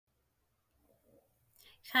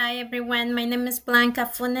Hi everyone, my name is Blanca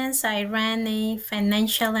Funes. I run a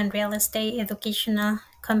financial and real estate educational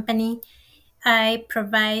company. I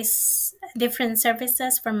provide different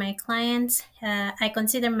services for my clients. I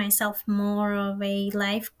consider myself more of a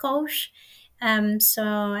life coach, and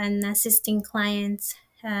assisting clients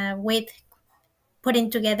with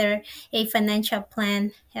putting together a financial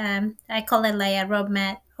plan. I call it like a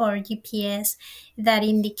roadmap or GPS that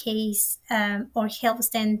indicates or helps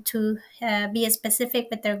them to be specific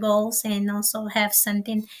with their goals and also have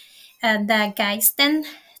something that guides them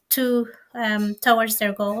to towards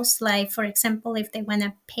their goals. Like for example, if they want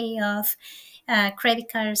to pay off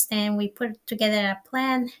credit cards, then we put together a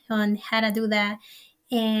plan on how to do that.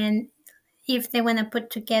 And if they want to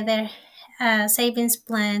put together savings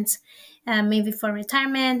plans, maybe for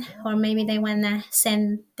retirement, or maybe they want to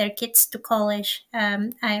send their kids to college.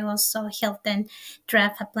 I also help them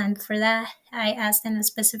draft a plan for that. I ask them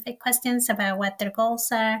specific questions about what their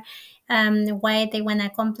goals are, why they want to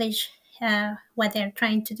accomplish what they're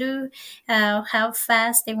trying to do, how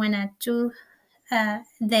fast they want to do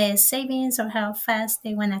the savings, or how fast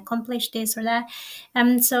they want to accomplish this or that.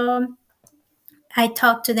 So I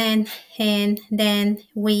talk to them, and then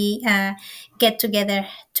we get together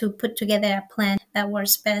to put together a plan that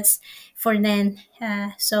works best for them.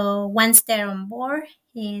 So once they're on board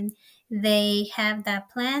and they have that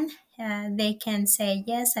plan, they can say,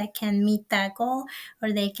 yes, I can meet that goal,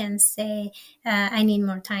 or they can say, I need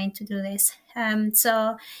more time to do this.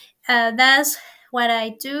 So that's what I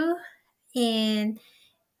do. And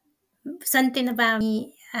something about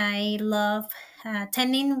me, I love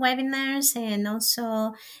attending webinars and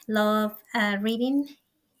also love reading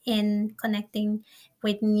and connecting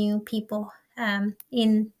with new people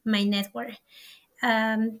in my network.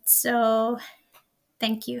 So,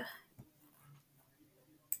 thank you.